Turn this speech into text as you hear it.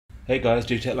Hey guys,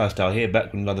 Digital Lifestyle here,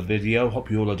 back with another video.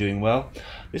 Hope you all are doing well.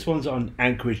 This one's on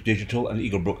Anchorage Digital and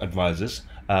Eaglebrook Advisors.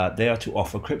 They are to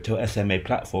offer crypto SMA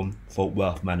platform for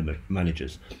wealth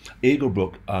managers.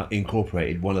 Eaglebrook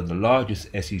incorporated one of the largest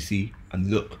SEC,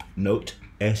 and note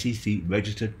SEC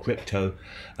registered crypto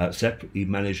separately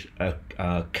managed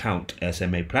account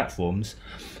SMA platforms.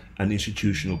 An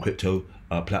institutional crypto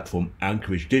platform,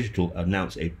 Anchorage Digital,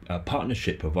 announced a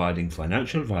partnership providing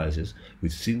financial advisors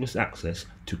with seamless access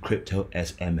to crypto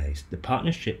SMAs. The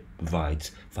partnership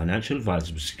provides financial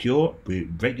advisors with secure,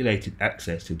 regulated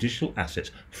access to digital assets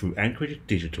through Anchorage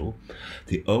Digital,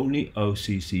 the only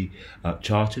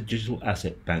OCC-chartered digital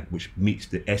asset bank which meets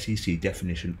the SEC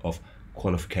definition of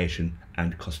qualification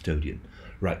and custodian.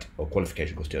 Right, or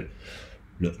qualification custodian.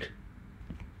 Look,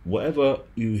 whatever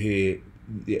you hear,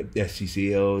 the SEC,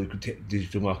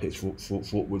 digital markets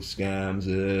fraught with scams.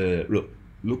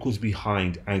 Look what's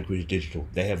behind Anchorage Digital.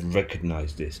 They have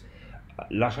recognized this.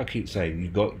 Like I keep saying, you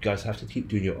guys have to keep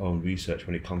doing your own research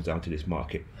when it comes down to this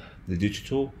market. The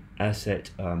digital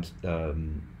asset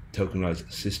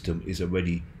tokenized system is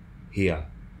already here.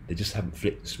 They just haven't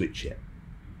flipped the switch yet.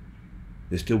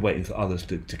 They're still waiting for others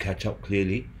to catch up,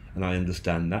 clearly, and I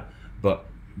understand that, but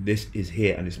this is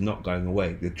here and it's not going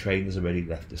away. The train has already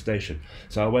left the station.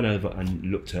 So I went over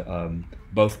and looked at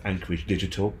both Anchorage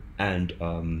Digital and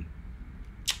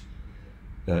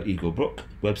Eaglebrook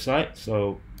website.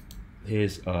 So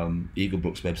here's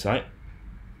Eaglebrook's website,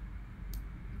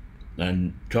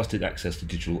 and trusted access to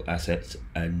digital assets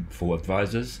and for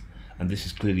advisors. And this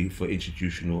is clearly for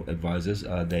institutional advisors.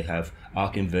 They have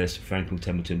ARK Invest, Franklin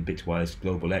Templeton, Bitwise,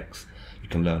 Global X. You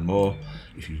can learn more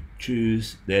if you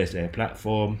choose. There's their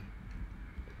platform,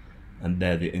 and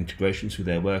they're the integrations who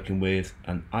they're working with.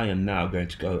 And I am now going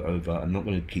to go over, I'm not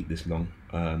going to keep this long,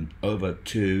 over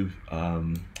to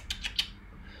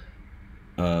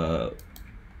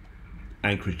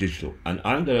Anchorage Digital, and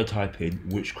I'm going to type in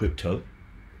which crypto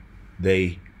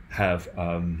they have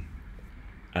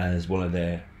as one of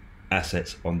their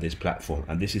assets on this platform.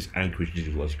 And this is Anchorage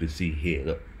Digital, as you can see here.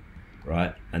 Look,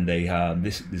 right, and they have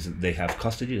they have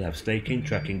custody, they have staking,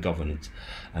 tracking, governance.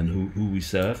 And who we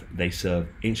serve? They serve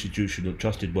institutional,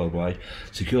 trusted worldwide,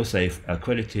 secure, safe,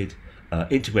 accredited,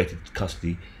 integrated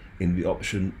custody in the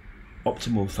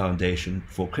optimal foundation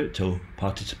for crypto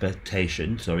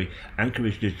participation.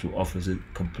 Anchorage Digital offers a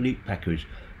complete package,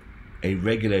 a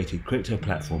regulated crypto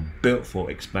platform built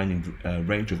for expanding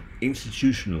range of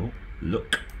institutional,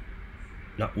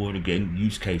 that word again,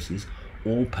 use cases,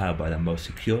 all powered by the most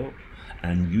secure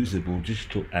and usable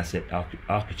digital asset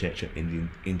architecture in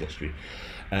the industry.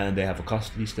 And they have a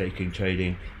custody, staking,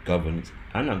 trading, governance,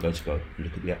 and I'm going to go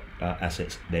look at the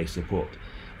assets they support.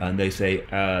 And they say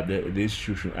the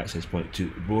institutional access point to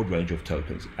a broad range of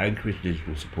tokens. Anchorage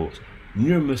Digital supports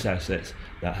numerous assets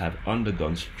that have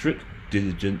undergone strict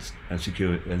diligence and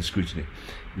security and scrutiny.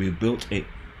 We've built an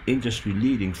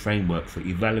industry-leading framework for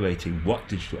evaluating what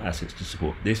digital assets to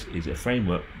support. This is a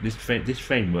framework. This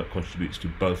framework contributes to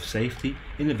both safety,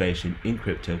 innovation in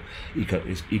crypto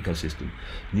ecosystem.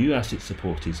 New asset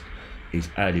support is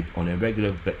added on a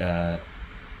regular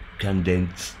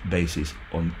condensed basis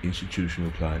on institutional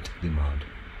client demand.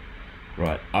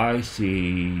 Right, I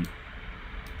see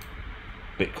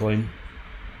Bitcoin,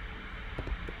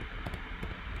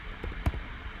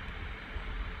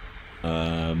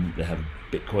 they have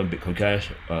Bitcoin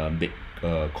Cash,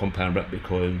 compound wrap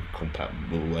Bitcoin,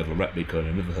 whatever wrap Bitcoin.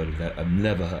 I've never heard of that.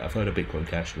 I've heard of Bitcoin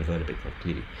Cash, and I've heard of Bitcoin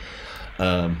clearly.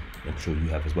 I'm sure you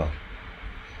have as well.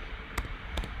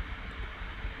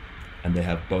 And they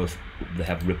have both. They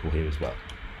have Ripple here as well.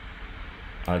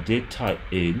 I did type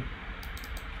in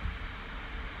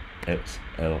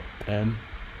XLM,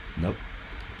 nope,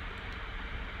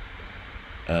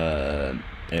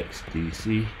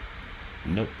 XDC,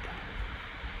 nope,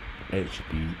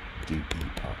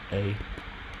 HBDERA,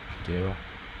 DERA,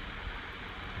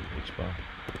 HBAR,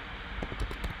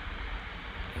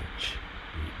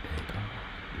 HBAR,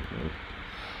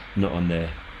 not on there.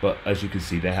 But as you can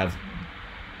see, they have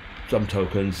some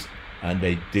tokens, and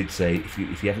they did say if you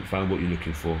haven't found what you're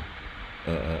looking for,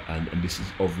 and this is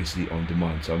obviously on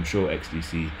demand, so I'm sure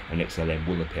XDC and XLM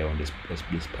will appear on this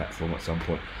platform at some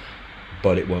point,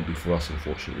 but it won't be for us,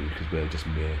 unfortunately, because we're just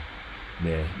mere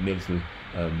little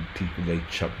people they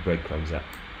chuck breadcrumbs at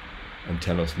and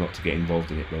tell us not to get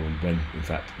involved in it, when in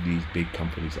fact these big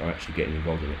companies are actually getting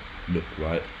involved in it. Look,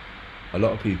 right, a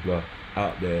lot of people are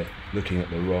out there looking at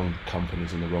the wrong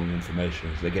companies and the wrong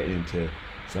information, so they're getting into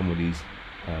some of these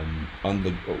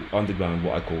underground,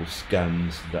 what I call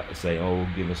scams, that say, oh,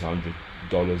 give us $100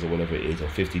 or whatever it is, or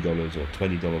 $50 or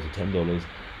 $20 or $10,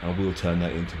 and we'll turn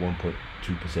that into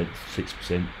 2%,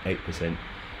 6%, 8%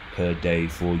 per day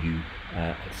for you,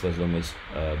 for as long as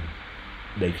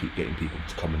they keep getting people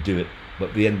to come and do it. But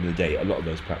at the end of the day, a lot of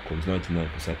those platforms,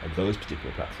 99% of those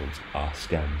particular platforms, are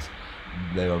scams.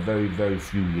 There are very, very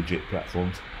few legit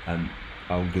platforms, and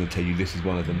I'm going to tell you this is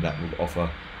one of them that will offer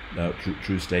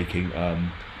true staking.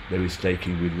 There is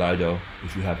staking with Lido.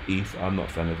 If you have ETH, I'm not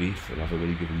a fan of ETH, and I've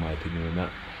already given my opinion on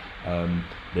that.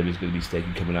 There is going to be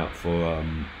staking coming out for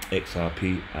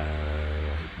XRP.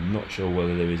 I'm not sure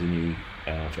whether there is any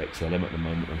for XLM at the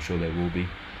moment. I'm sure there will be,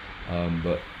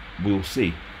 but we'll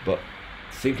see. But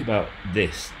think about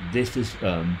this. This is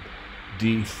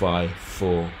DeFi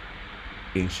for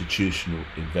institutional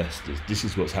investors. This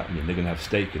is what's happening. They're going to have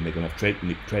staking, they're going to have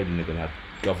trading, they're going to have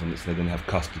governance, they're going to have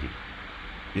custody.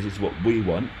 This is what we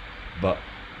want, but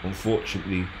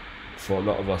unfortunately for a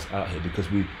lot of us out here, because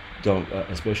we don't,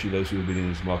 especially those who have been in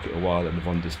this market a while and have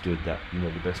understood that, you know,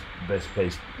 the best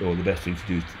place or the best thing to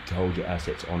do is to hold your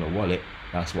assets on a wallet.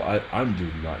 That's what I'm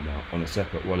doing right now, on a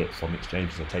separate wallet from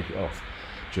exchanges. I take it off.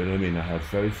 Do you know what I mean? I have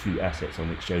very few assets on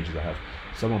exchanges. I have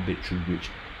some on Bitwise, which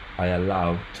I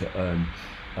allow to earn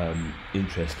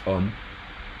interest on,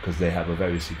 because they have a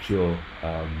very secure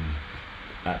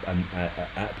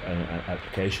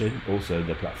application. Also,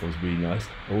 the platform's really nice.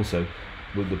 Also,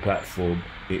 with the platform,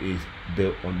 it is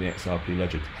built on the XRP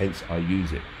ledger, hence I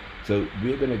use it. So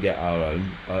we're going to get our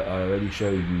own. I already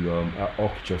showed you our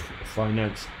ARK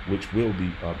Finance, which will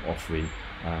be offering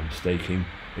staking,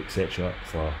 etc.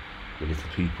 for the little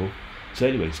people. So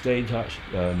anyway, stay in touch,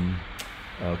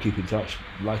 keep in touch,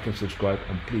 like and subscribe,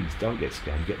 and please don't get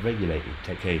scammed, get regulated.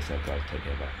 Take care of yourself, guys. Take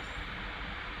care, bye.